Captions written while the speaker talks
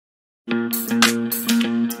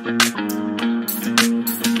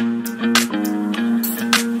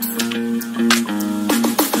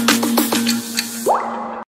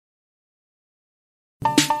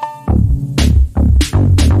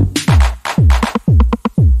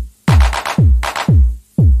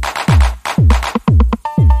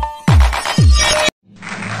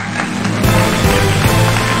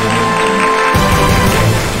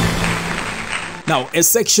Now, a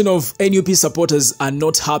section of NUP supporters are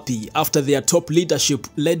not happy after their top leadership,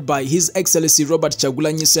 led by His Excellency Robert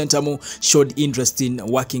Kyagulanyi Ssentamu, showed interest in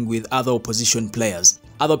working with other opposition players.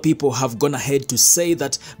 Other people have gone ahead to say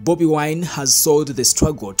that Bobi Wine has sold the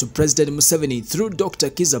struggle to President Museveni through Dr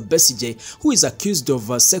Kizza Besigye, who is accused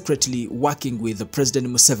of secretly working with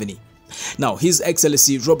President Museveni. Now, His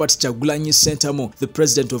Excellency Robert Kyagulanyi Ssentamu, the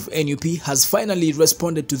president of NUP, has finally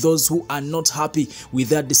responded to those who are not happy with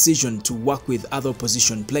their decision to work with other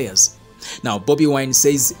opposition players. Now, Bobi Wine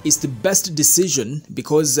says it's the best decision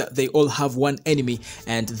because they all have one enemy,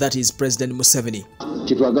 and that is President Museveni.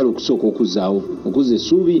 Kitwagala okusooka okuzaawo okuza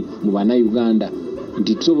essuubi mu bannayuganda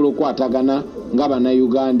nti tusobola okwatagana nga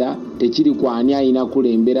bannayuganda, tekiri ku ani alina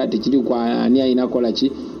kulembera, tekiri ku ani alina kola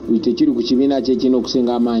ki, tekiri ku kibiina kye kirina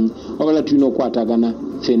okusinga amaanyi, wabula tulina okwatagana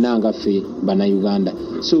ffenna nga ffe bannayuganda.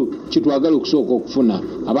 So kitwagala okusooka okufuna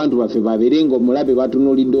abantu baffe babeere nga omulabe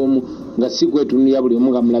batunuulidde omu, nga si kwetunulira buli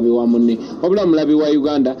omu nga mulabe wa munne, wabula mulabe wa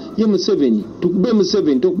Uganda ye Museveni. Tukube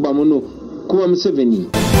Museveni, tokuba muno, kuba Museveni.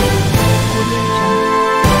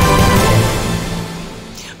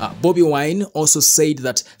 Bobi Wine also said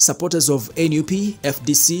that supporters of NUP,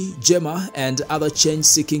 FDC, JEMA and other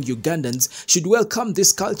change-seeking Ugandans should welcome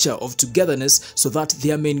this culture of togetherness so that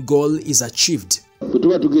their main goal is achieved.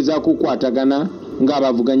 Tuba tugezaako okukwatagana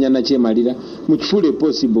ng'abavuganya na kyemalira mu kifuule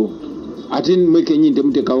possible. Ate mweke nyinyi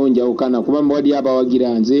temutekawo njawukana kubanga wali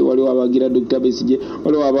abawagira nze, waliwo abawagira Dr Besigye,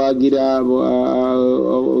 waliwo abawagira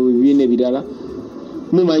bibiina ebirala.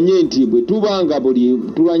 Mumanye nti bwe tubanga buli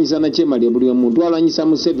tulwanyisa na kyemalira buli omuntu alwanyisa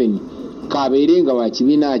Museveni kabeere nga wa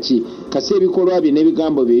kibiina ki, kase ebikolwa bye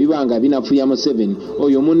n'ebigambo bye bibanga binafuya Museveni,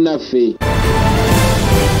 oyo munnaffe.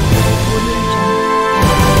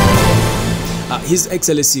 His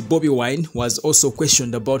Excellency Bobi Wine was also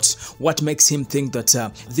questioned about what makes him think that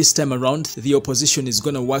this time around the opposition is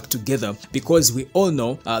going to work together, because we all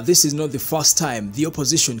know this is not the first time the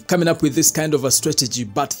opposition coming up with this kind of a strategy,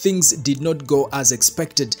 but things did not go as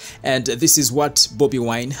expected, and this is what Bobi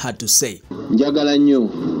Wine had to say. Njagala nnyo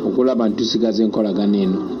okulaba ntusigaze enkolagana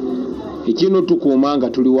eno. Ekino tukuuma nga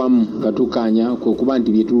tuli wamu nga tukanya kuba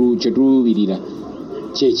nti kyetulubirira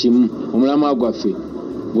kye kimu omulamwa gwaffe.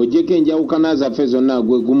 Bw'ojjeko enjawukana zaffe zonna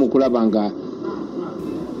gwe gumu kulaba nga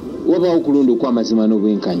wabawo okulonda okw'amazima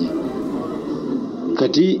n'obwenkanya.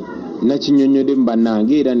 Kati nakinnyonnyodde mu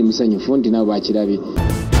bannange era ne musanyufu nti nabo bakirabye.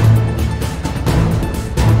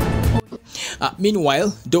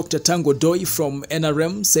 Meanwhile, Dr Tango Doi from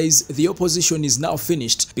NRM says the opposition is now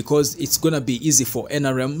finished because it's going to be easy for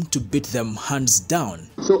NRM to beat them hands down.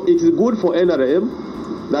 So it is good for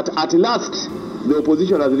NRM that at last the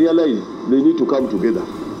opposition has realized they need to come together,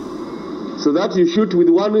 so that you shoot with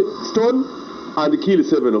one stone and kill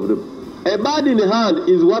 7 of them. A bird in the hand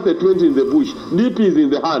is worth a 20 in the bush. DP is in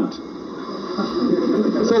the hand.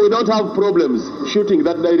 So we don't have problems shooting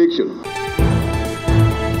that direction.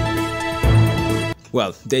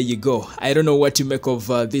 Well, there you go. I don't know what to make of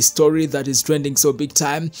this story that is trending so big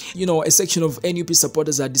time. You know, a section of NUP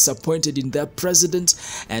supporters are disappointed in their president,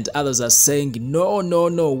 and others are saying, no, no,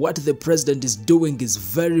 no, what the president is doing is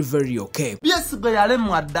very, very okay.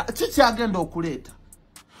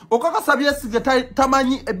 Okakasa Besigye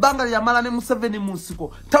tamanyi ebbanga lyamala ne Museveni mu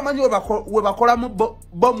nsiko, tamanyi we bakolamu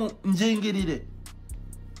bomu njingirire,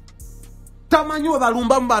 tamanyi we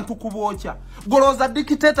balumbamu bantu ku bwokya. Goloza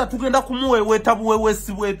dictator tugenda kumuweweeta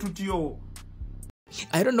buweweesi bwe tutyo.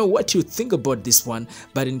 I don't know what you think about this one,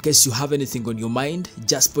 but in case you have anything on your mind,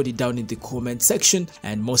 just put it down in the comment section,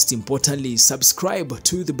 and most importantly, subscribe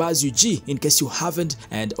to the Buzz UG in case you haven't,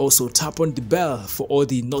 and also tap on the bell for all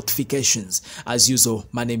the notifications. As usual,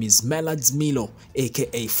 my name is Melads Milo,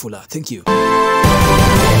 aka Fuller. Thank you.